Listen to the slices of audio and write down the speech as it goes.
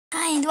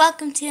and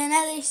welcome to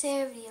another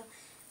Sarah video.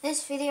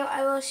 This video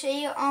I will show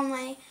you all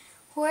my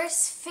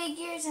horse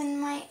figures and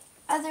my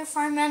other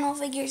farm animal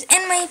figures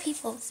and my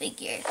people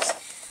figures.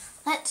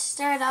 Let's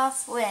start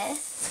off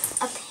with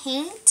a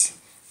paint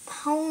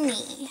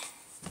pony.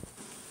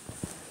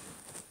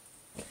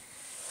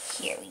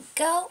 Here we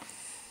go.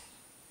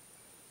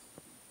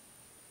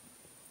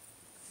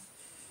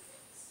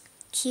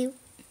 Cute.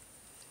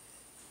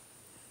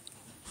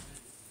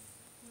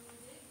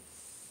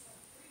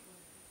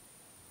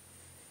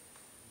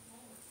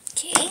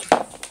 Okay,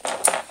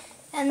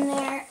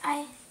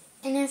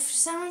 and if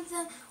some of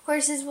the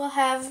horses will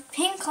have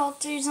pink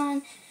halters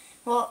on,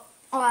 well,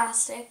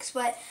 elastics,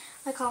 but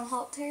I call them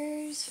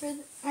halters for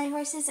my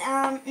horses,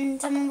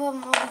 and some of them will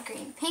be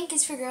green. Pink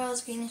is for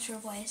girls, green is for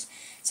boys.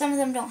 Some of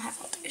them don't have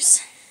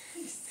halters.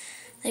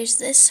 There's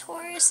this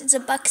horse, it's a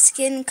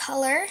buckskin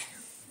color.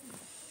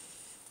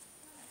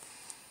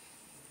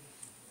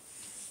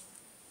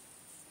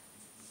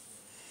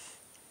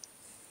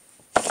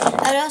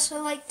 I'd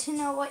also like to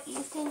know what you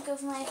think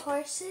of my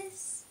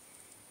horses.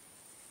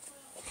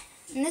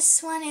 And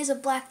this one is a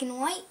black and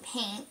white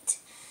paint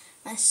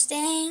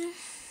Mustang.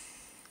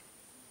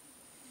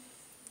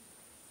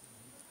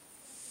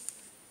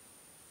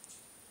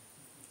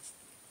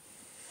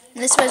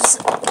 And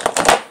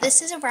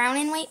this is a brown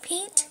and white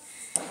paint,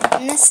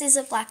 and this is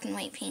a black and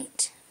white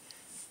paint.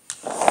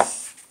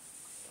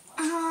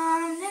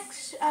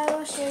 Next I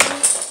will show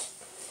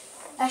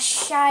you a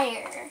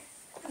Shire.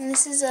 And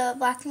this is a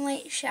black and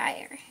white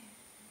Shire.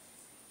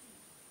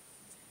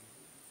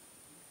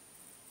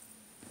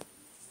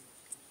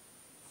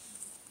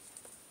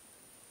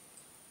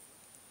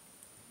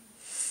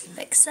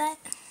 Fix that.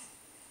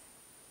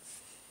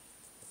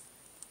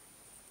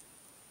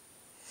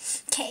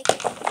 Okay,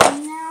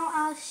 now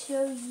I'll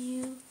show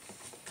you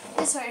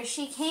this horse.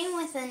 She came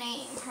with a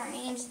name. Her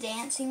name's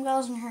Dancing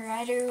Bells and her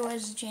rider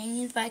was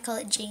James, but I call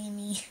it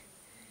Jamie.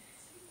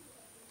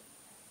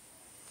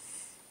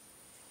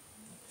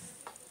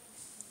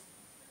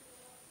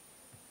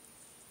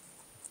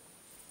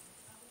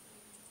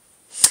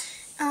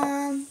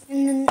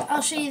 And then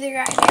I'll show you the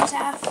riders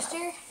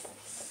after.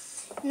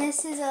 And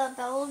this is a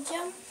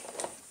Belgium.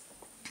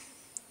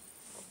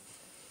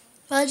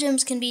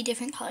 Belgiums can be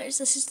different colors.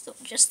 This is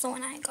just the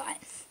one I got.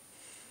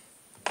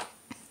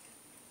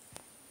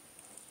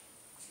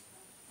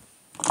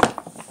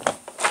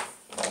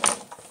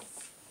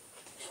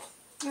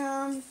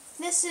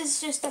 This is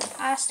just a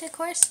plastic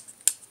horse.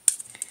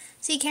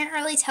 So you can't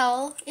really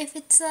tell if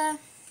it's a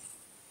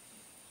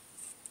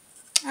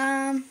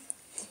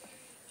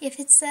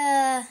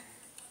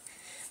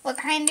what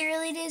kind it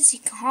really is. You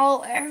can call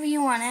it whatever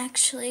you want,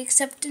 actually,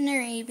 except an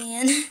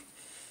Arabian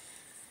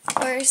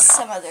or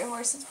some other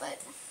horses,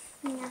 but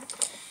yeah.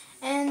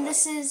 And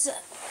this is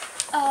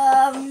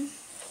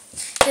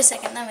just a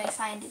second, let me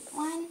find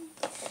one.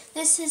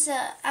 This is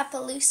a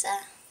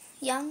Appaloosa,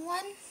 young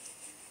one.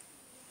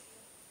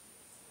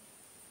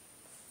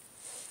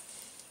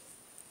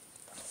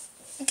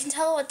 You can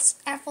tell what's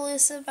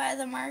Appaloosa by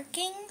the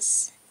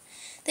markings.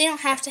 They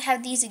don't have to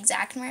have these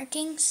exact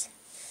markings,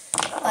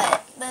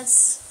 but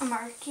that's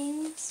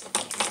markings.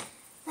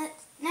 The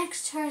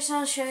next horse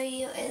I'll show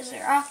you is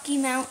a Rocky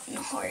Mountain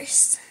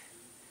horse.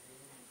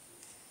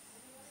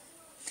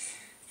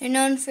 They're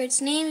known for its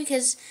name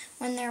because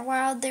when they're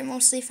wild, they're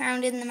mostly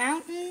found in the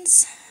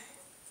mountains,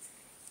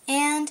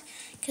 and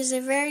because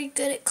they're very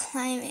good at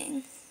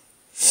climbing.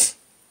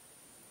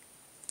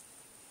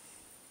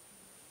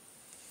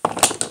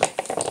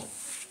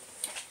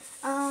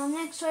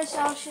 Next horse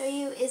I'll show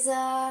you is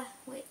a,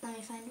 wait, let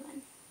me find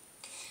one.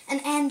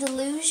 An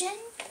Andalusian.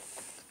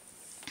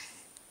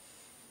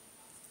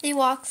 They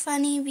walk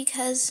funny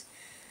because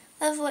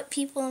of what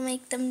people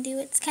make them do.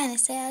 It's kind of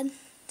sad.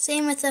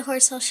 Same with the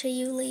horse I'll show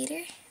you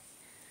later.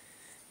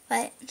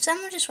 But some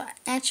will just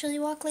naturally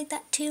walk like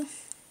that too.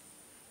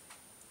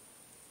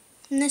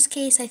 In this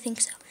case, I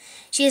think so.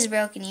 She has a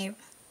broken ear.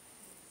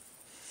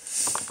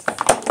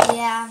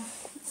 Yeah,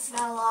 it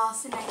fell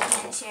off and I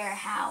can't share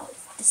how.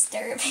 It's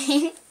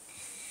disturbing.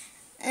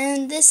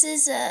 And this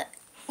is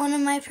one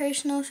of my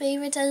personal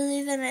favorites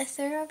other than a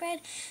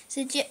thoroughbred. It's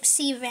a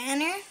Gypsy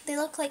Vanner. They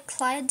look like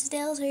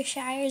Clydesdales or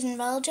Shires and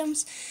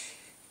Belgiums,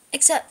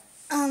 except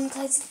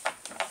Gypsy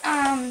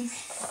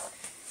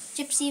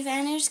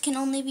Vanners can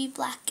only be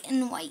black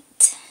and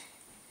white.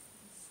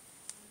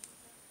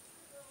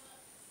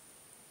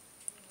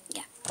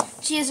 Yeah,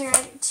 she has a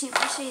rider too.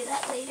 I'll show you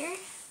that later.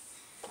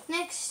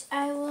 Next,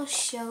 I will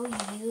show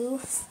you,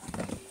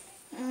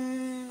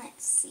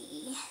 let's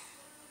see.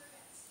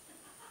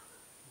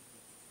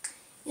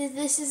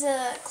 This is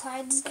a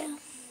Clydesdale.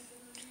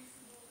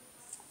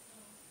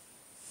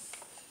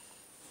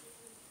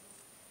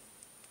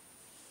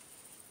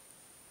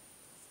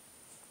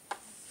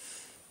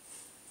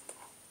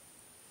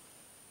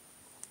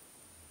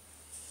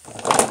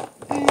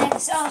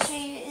 Next I'll show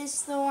you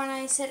is the one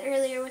I said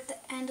earlier with the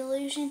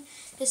Andalusian.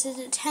 This is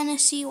a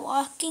Tennessee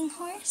walking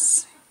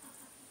horse.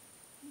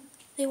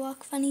 They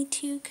walk funny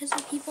too because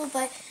of people,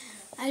 but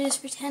I just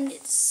pretend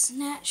it's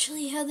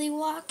naturally how they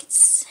walk.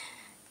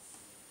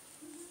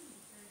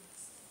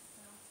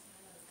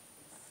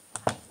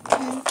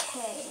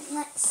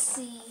 let's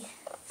see.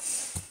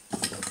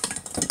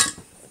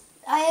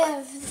 I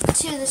have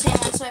two of the same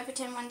ones, so I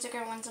pretend one's a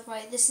girl, one's a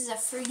boy. This is a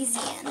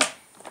Frisian.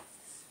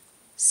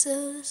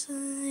 So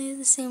I have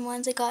the same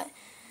ones. I got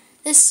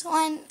this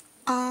one.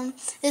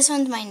 This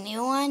one's my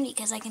new one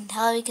because I can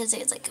tell because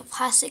there's like a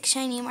plastic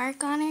shiny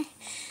mark on her.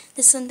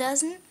 This one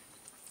doesn't.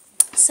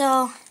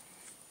 So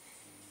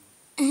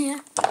yeah.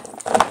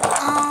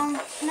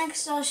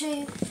 Next I'll show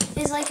you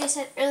is, like I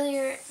said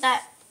earlier,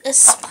 that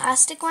this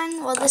plastic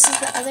one. Well, this is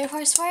the other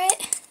horse for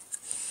it.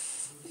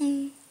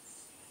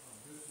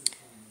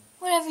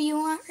 Whatever you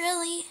want,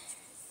 really.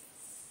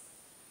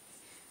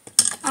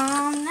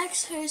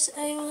 Next horse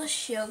I will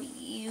show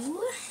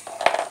you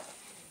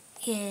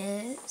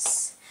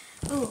is,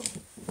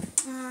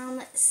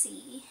 let's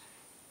see.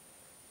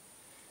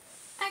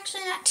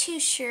 Actually, not too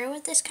sure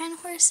what this kind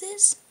of horse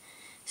is.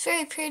 It's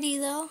very pretty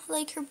though,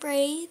 like her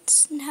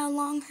braids and how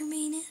long her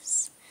mane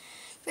is.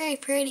 Very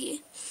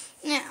pretty.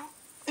 Now,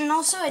 and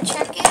also a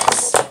trick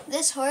is,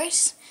 is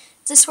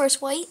this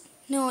horse white?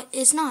 No, it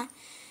is not.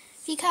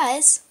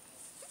 Because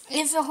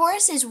if a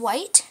horse is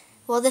white,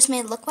 well, this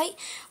may look white,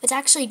 it's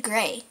actually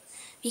gray.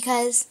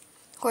 Because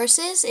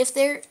horses, if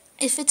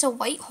it's a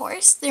white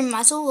horse, their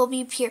muzzle will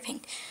be pure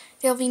pink.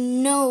 There will be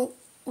no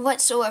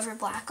whatsoever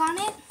black on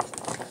it.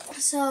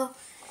 So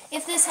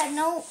if this had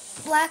no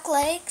black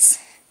legs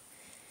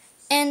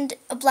and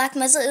a black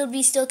muzzle, it would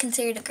be still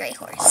considered a gray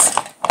horse.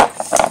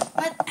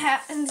 What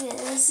happens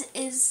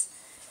is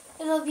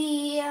it'll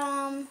be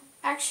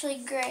actually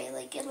gray,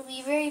 like it'll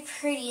be very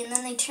pretty, and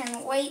then they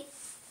turn white,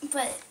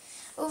 but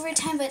over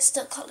time, but it's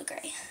still called a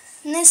gray.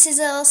 And this is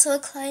also a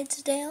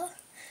Clydesdale,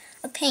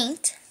 a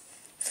paint.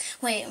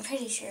 Wait, I'm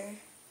pretty sure.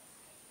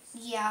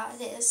 Yeah,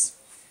 it is.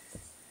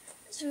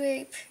 It's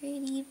very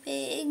pretty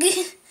big.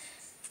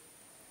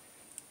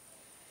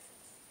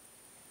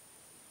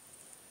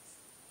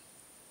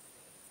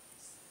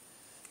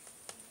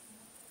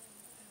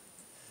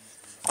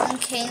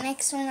 Okay,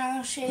 next one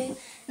I'll show you.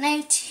 And I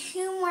have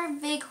two more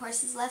big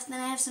horses left, then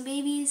I have some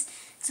babies,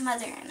 some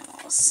other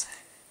animals.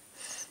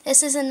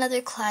 This is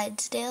another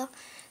Clydesdale.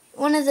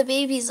 One of the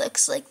babies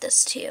looks like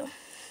this too.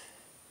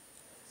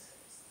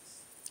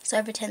 So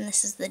I pretend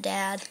this is the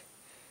dad.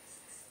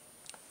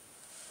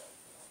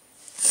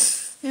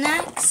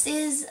 Next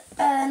is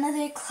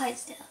another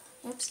Clydesdale.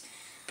 Oops.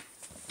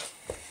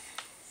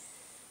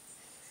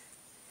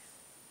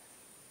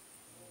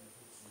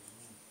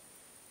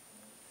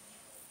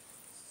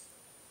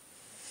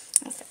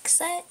 I'll fix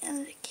that.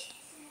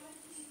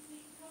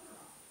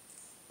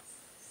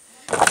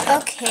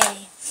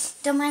 Okay.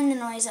 Don't mind the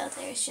noise out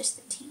there. It's just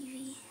the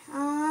TV.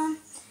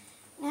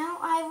 Now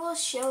I will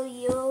show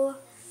you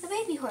the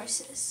baby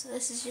horses. So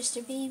this is just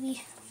a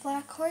baby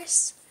black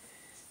horse.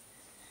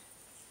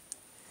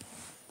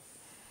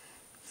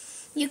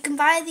 You can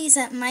buy these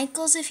at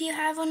Michael's if you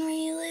have one where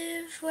you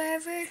live,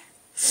 wherever.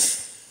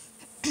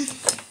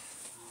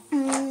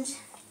 And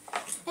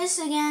this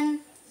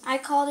again, I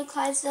call it a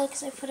Clydesdale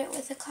because I put it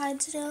with a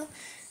Clydesdale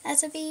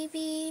as a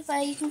baby,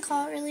 but you can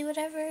call it really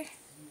whatever.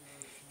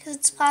 Because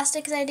it's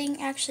plastic, because I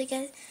didn't actually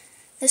get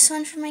this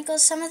one from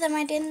Michael's. Some of them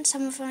I didn't,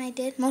 some of them I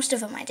did. Most of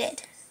them I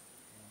did.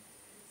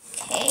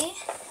 Okay,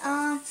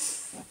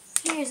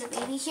 here's a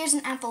baby. Here's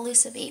an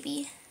Appaloosa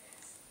baby.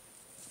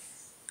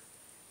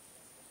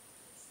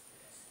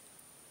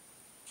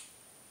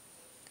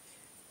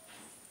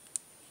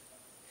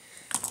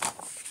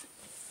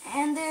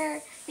 And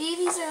their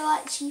babies are a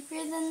lot cheaper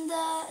than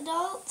the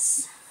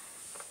adults.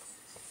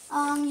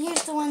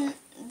 Here's the one,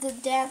 the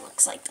dad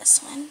looks like this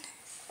one.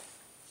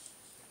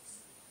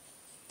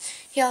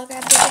 Here, I'll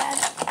grab the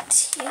dad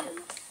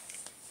too.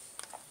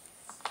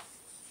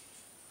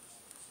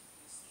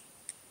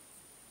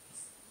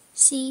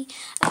 See,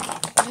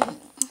 okay.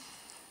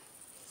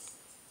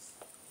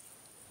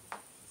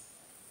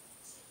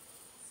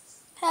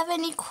 Have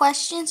any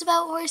questions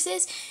about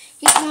horses?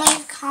 You can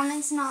leave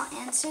comments and I'll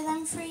answer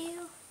them for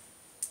you.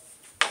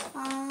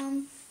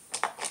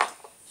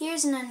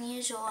 Here's an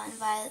unusual one,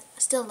 but I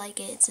still like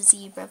it. It's a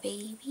zebra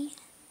baby.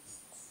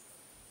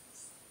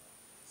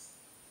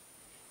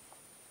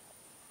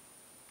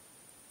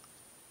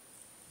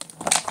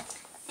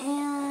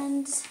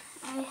 And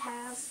I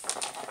have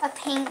a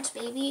paint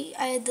baby.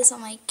 I had this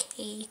on my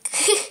cake,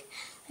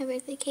 my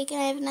birthday cake,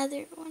 and I have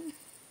another one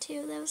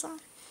too that was on.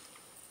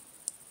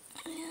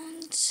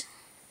 And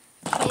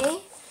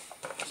okay,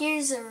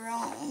 here's a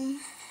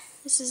Rome.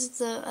 This is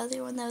the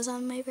other one that was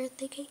on my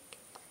birthday cake.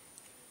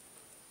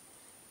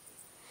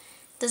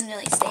 Doesn't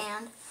really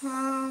stand.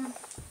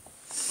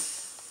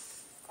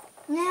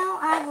 Now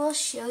I will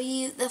show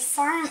you the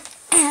farm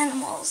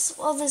animals.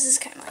 Well, this is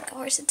kind of like a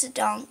horse. It's a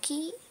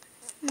donkey.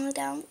 A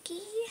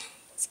donkey.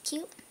 It's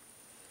cute.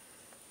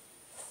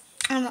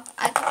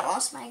 I call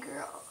most my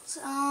girls.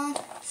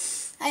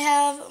 I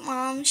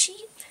have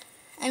sheep.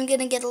 I'm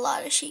gonna get a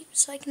lot of sheep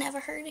so I can have a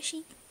herd of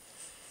sheep.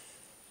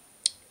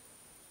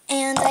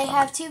 And I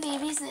have two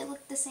babies. They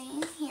look the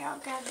same. Here, I'll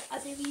grab the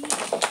other baby.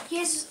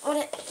 Here's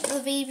what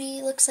the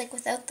baby looks like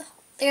without the...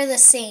 They're the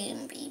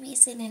same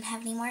babies. They didn't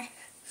have any more.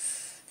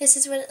 This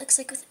is what it looks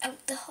like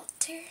without the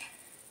halter.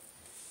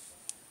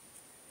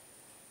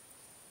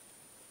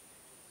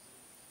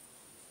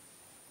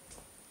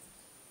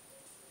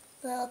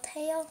 little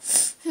tail.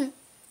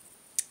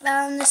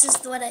 This is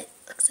what it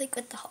looks like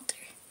with the halter.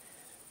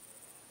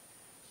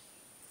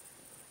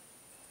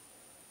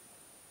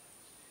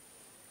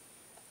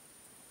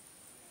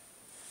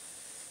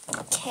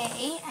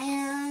 Okay,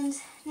 and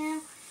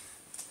now,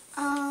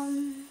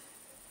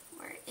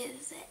 where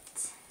is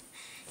it?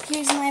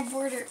 Here's my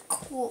border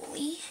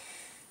collie.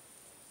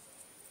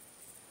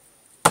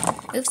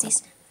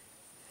 Oopsies.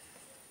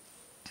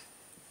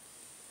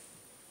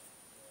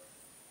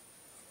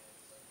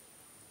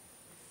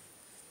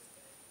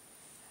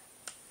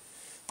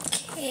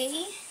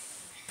 Okay,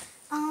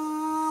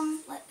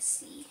 let's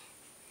see.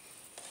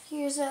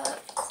 Here's a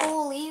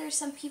collie, or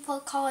some people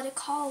call it a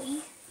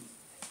collie.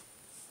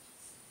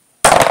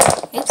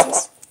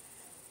 Oopsies.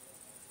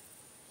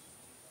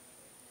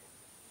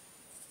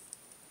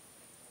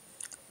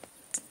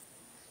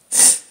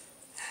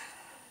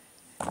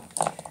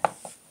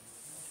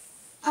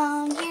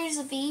 Here's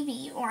a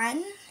baby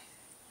one.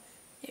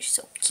 They're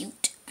so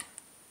cute.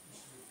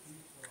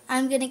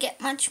 I'm gonna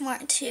get much more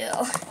too.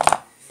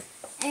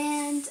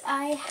 And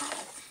now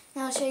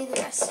I'll show you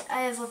the rest.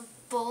 I have a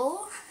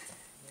bull.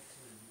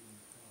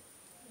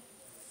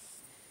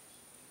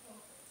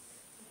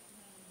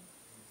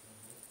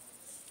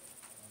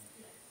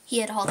 He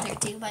had a halter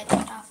too, but I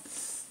didn't stop.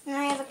 And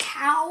I have a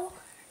cow.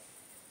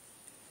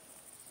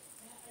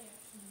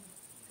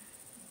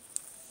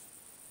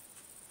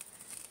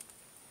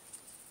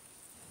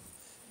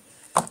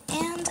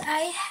 And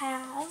I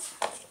have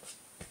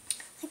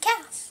a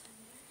calf.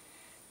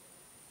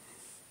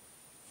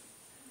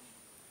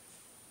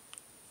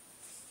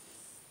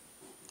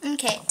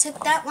 Okay, it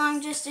took that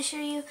long just to show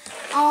you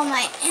all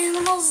my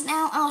animals.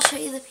 Now I'll show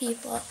you the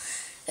people.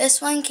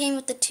 This one came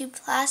with the 2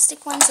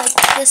 plastic ones, like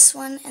this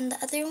one and the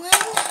other one.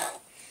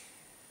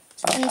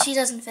 And she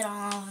doesn't fit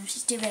on all of them,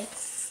 she's too big.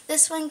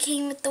 This one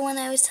came with the one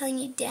I was telling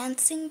you,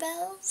 Dancing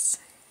Bells.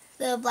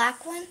 The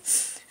black one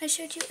I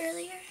showed you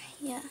earlier.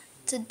 Yeah,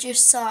 it's a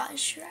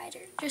dressage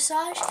rider.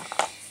 Dressage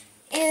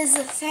is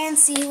a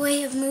fancy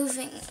way of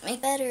moving.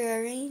 Make better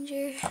a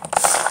ranger.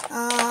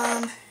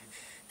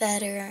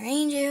 Better a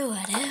ranger,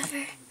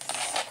 whatever.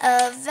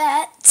 A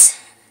vet.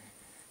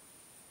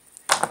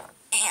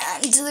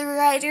 And the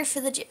rider for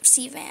the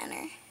gypsy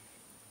vanner.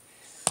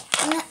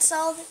 And that's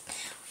all the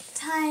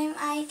time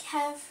I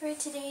have for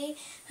today.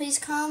 Please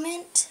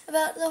comment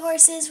about the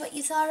horses, what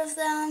you thought of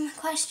them,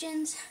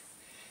 questions,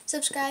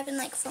 subscribe, and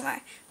like for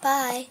more.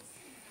 Bye.